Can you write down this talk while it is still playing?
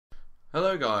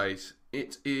Hello guys,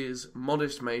 it is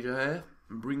Modest Major here,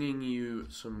 bringing you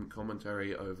some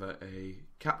commentary over a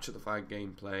Capture the Flag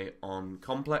gameplay on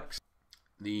Complex.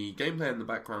 The gameplay in the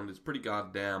background is pretty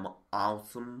goddamn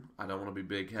awesome. I don't want to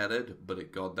be big-headed, but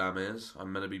it goddamn is.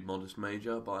 I'm meant to be Modest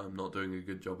Major, but I'm not doing a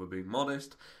good job of being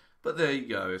modest. But there you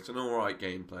go, it's an alright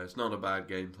gameplay, it's not a bad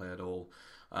gameplay at all.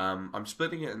 I'm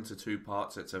splitting it into two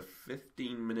parts. It's a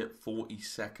 15-minute,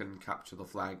 40-second Capture the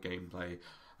Flag gameplay.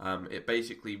 It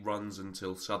basically runs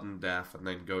until sudden death and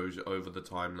then goes over the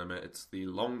time limit. It's the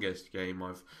longest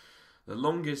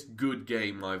good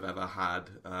game I've ever had,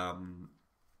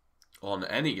 on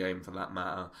any game for that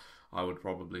matter. I would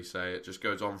probably say it just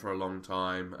goes on for a long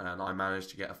time, and I managed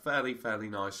to get a fairly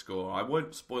nice score. I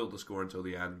won't spoil the score until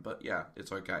the end, but yeah,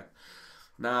 it's okay.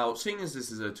 Now, seeing as this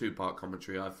is a two-part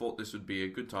commentary, I thought this would be a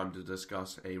good time to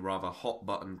discuss a rather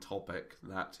hot-button topic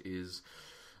that is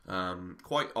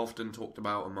quite often talked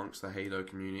about amongst the Halo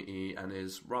community and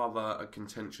is rather a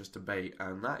contentious debate,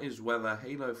 and that is whether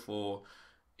Halo 4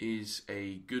 is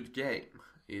a good game.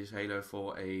 Is Halo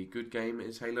 4 a good game?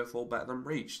 Is Halo 4 better than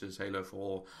Reach? Does Halo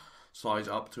 4 size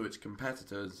up to its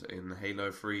competitors in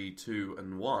Halo 3, 2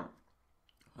 and 1?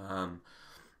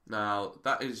 Now,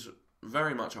 that is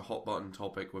very much a hot button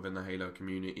topic within the Halo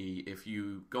community. If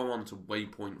you go onto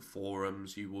Waypoint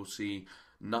forums, you will see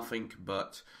nothing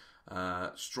but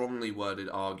strongly worded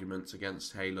arguments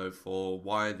against Halo 4,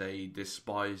 why they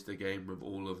despise the game with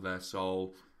all of their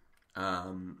soul,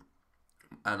 and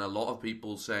a lot of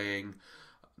people saying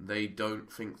they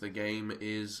don't think the game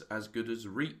is as good as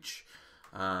Reach,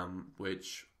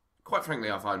 which quite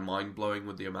frankly I find mind-blowing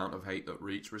with the amount of hate that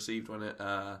Reach received when it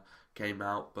came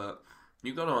out. But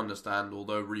you've got to understand,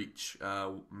 although Reach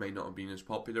may not have been as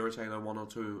popular as Halo 1 or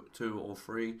 2 or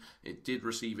 3, it did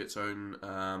receive its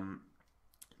own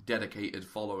dedicated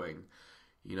following.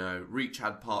 You know, Reach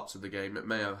had parts of the game, it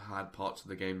may have had parts of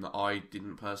the game that I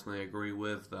didn't personally agree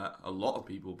with, that a lot of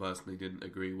people personally didn't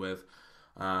agree with,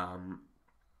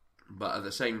 but at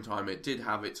the same time it did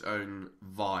have its own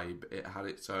vibe, it had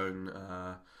its own,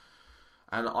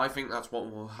 and I think that's what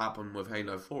will happen with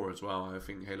Halo 4 as well. I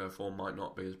think Halo 4 might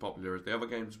not be as popular as the other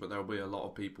games, but there will be a lot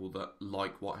of people that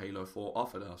like what Halo 4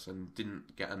 offered us and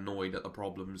didn't get annoyed at the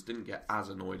problems, didn't get as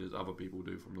annoyed as other people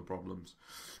do from the problems,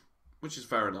 which is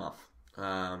fair enough.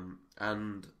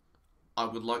 And I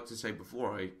would like to say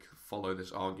before I follow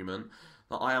this argument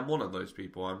that I am one of those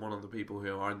people. I'm one of the people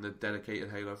who are in the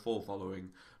dedicated Halo 4 following.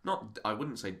 I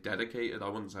wouldn't say dedicated, I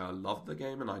wouldn't say I love the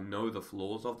game and I know the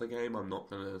flaws of the game. I'm not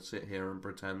going to sit here and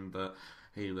pretend that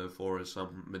Halo 4 is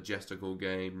some majestical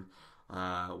game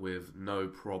with no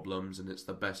problems and it's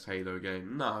the best Halo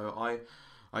game. No,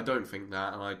 I don't think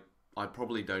that, and I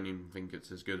probably don't even think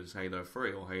it's as good as Halo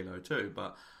 3 or Halo 2,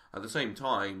 but at the same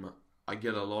time, I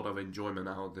get a lot of enjoyment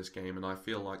out of this game, and I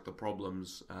feel like the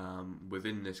problems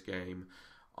within this game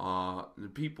are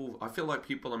I feel like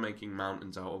people are making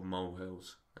mountains out of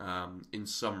molehills in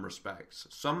some respects.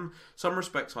 Some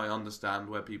respects I understand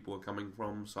where people are coming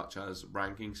from, such as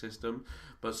ranking system,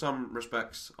 but some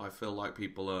respects I feel like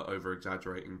people are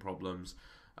over-exaggerating problems,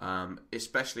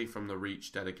 especially from the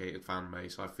Reach dedicated fan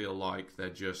base. I feel like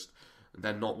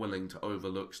they're not willing to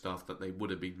overlook stuff that they would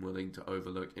have been willing to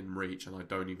overlook in Reach, and I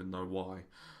don't even know why.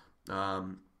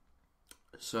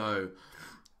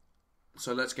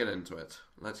 So let's get into it.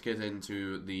 Let's get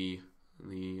into the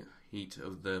heat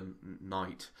of the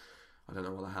night. I don't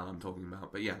know what the hell I'm talking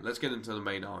about, but yeah, let's get into the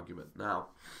main argument. Now,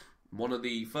 one of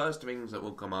the first things that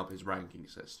will come up is ranking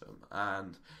system,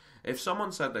 and if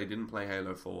someone said they didn't play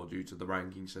Halo 4 due to the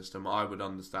ranking system, I would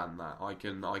understand that. I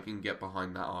can get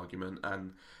behind that argument,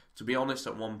 and to be honest,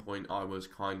 at one point I was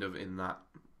kind of in that,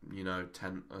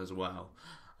 tent as well.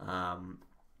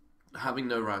 Having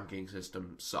no ranking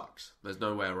system sucks. There's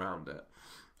no way around it.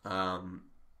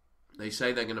 They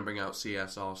say they're going to bring out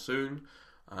CSR soon,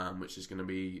 which is going to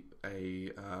be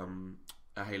a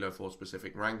Halo 4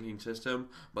 specific ranking system,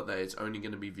 but that it's only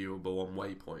going to be viewable on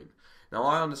Waypoint. Now,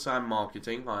 I understand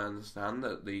marketing. I understand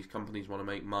that these companies want to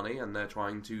make money and they're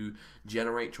trying to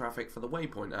generate traffic for the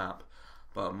Waypoint app.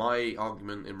 But my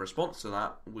argument in response to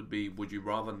that would be, would you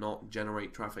rather not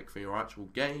generate traffic for your actual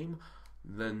game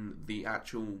than the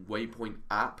actual Waypoint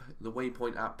app? The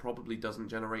Waypoint app probably doesn't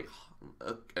generate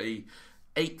a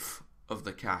eighth of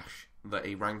the cash that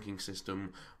a ranking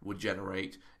system would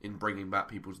generate in bringing back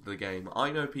people to the game.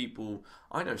 I know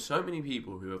so many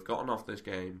people who have gotten off this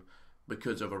game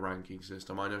because of a ranking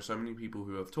system. I know so many people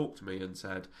who have talked to me and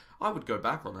said, I would go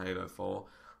back on Halo 4,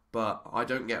 but I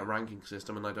don't get a ranking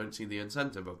system and I don't see the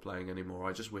incentive of playing anymore.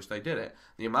 I just wish they did it.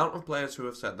 The amount of players who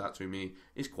have said that to me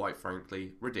is quite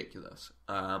frankly ridiculous.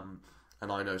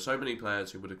 And I know so many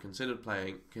players who would have considered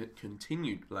playing,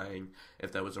 continued playing,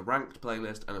 if there was a ranked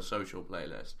playlist and a social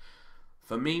playlist.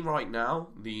 For me right now,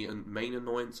 the main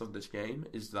annoyance of this game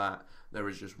is that there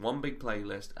is just one big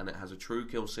playlist and it has a true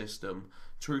skill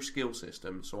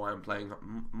system, so I am playing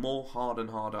more harder and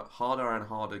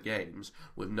harder games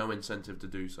with no incentive to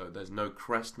do so. There's no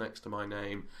crest next to my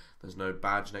name, there's no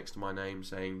badge next to my name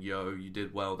saying, yo, you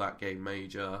did well that game,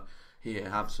 Major. Here,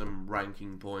 have some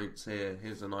ranking points.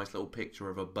 Here's a nice little picture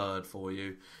of a bird for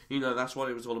you. You know, that's what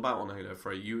it was all about on Halo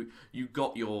 3. You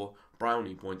got your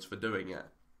brownie points for doing it.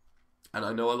 And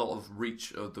I know a lot of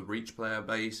the Reach player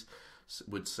base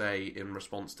would say, in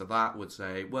response to that, would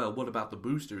say, well, what about the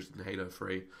boosters in Halo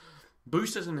 3?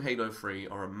 Boosters in Halo 3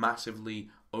 are a massively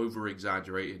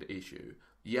over-exaggerated issue.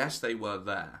 Yes, they were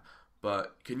there,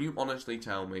 but can you honestly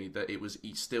tell me that it was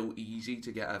still easy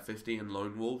to get a 50 in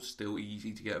Lone Wolf, still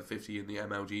easy to get a 50 in the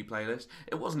MLG playlist?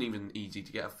 It wasn't even easy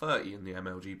to get a 30 in the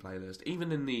MLG playlist.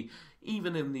 Even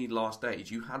in the last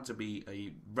days, you had to be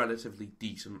a relatively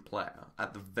decent player,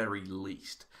 at the very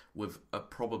least, with a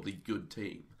probably good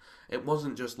team. It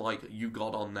wasn't just like you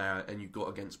got on there and you got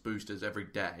against boosters every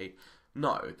day.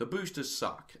 No, the boosters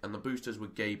suck, and the boosters were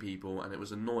gay people, and it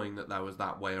was annoying that was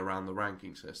that way around the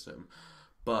ranking system.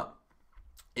 But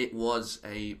it was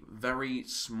a very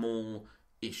small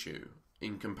issue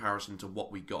in comparison to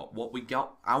what we got. What we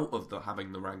got out of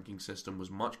having the ranking system was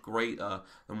much greater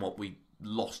than what we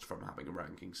lost from having a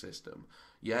ranking system.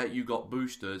 Yeah, you got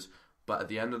boosters, but at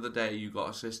the end of the day, you got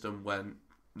a system when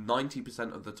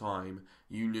 90% of the time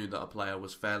you knew that a player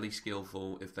was fairly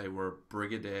skillful. If they were a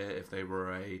brigadier, if they were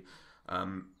a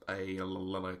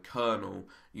colonel,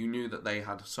 you knew that they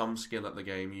had some skill at the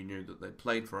game. You knew that they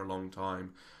played for a long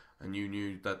time, and you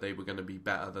knew that they were going to be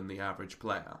better than the average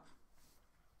player.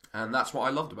 And that's what I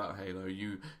loved about Halo.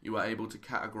 You were able to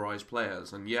categorize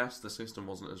players. And yes, the system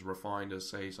wasn't as refined as,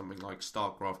 say, something like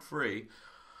StarCraft 3,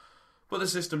 but the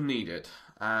system needed.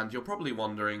 And you're probably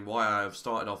wondering why I've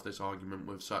started off this argument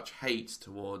with such hate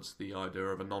towards the idea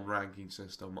of a non-ranking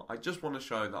system. I just want to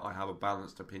show that I have a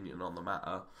balanced opinion on the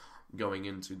matter going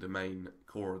into the main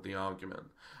core of the argument.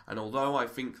 And although I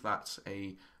think that's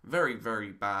a very,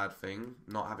 very bad thing,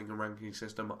 not having a ranking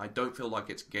system, I don't feel like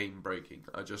it's game breaking.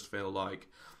 I just feel like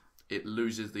it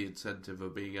loses the incentive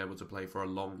of being able to play for a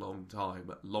long, long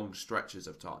time, long stretches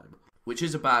of time, which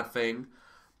is a bad thing,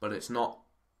 but it's not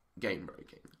game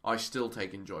breaking. I still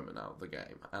take enjoyment out of the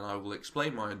game, and I will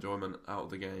explain my enjoyment out of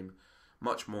the game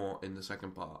much more in the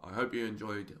second part. I hope you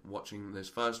enjoyed watching this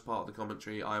first part of the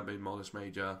commentary. I have been Modest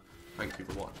Major. Thank you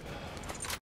for watching.